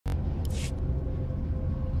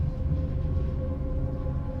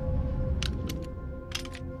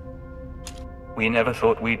We never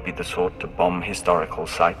thought we'd be the sort to bomb historical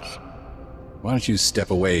sites. Why don't you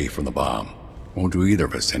step away from the bomb? Won't do either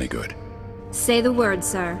of us any good. Say the word,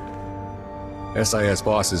 sir. SIS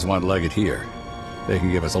bosses want Leggett here. They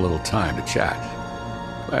can give us a little time to chat.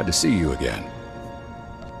 Glad to see you again.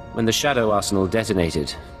 When the Shadow Arsenal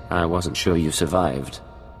detonated, I wasn't sure you survived.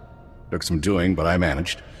 Took some doing, but I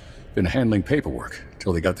managed. Been handling paperwork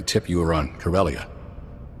till they got the tip you were on Corellia.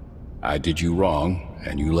 I did you wrong,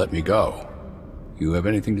 and you let me go. You have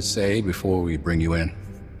anything to say before we bring you in?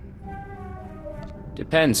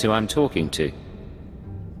 Depends who I'm talking to.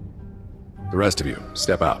 The rest of you,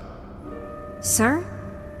 step out. Sir?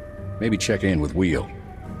 Maybe check in with Wheel.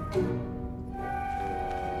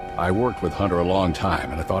 I worked with Hunter a long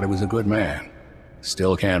time, and I thought he was a good man.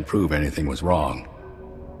 Still can't prove anything was wrong.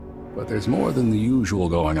 But there's more than the usual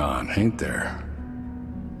going on, ain't there?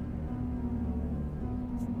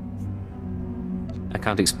 I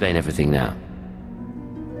can't explain everything now.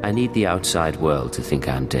 I need the outside world to think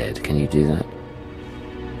I'm dead. Can you do that?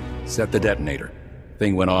 Set the detonator.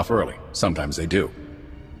 Thing went off early. Sometimes they do.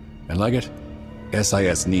 And Leggett,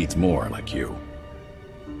 SIS needs more like you.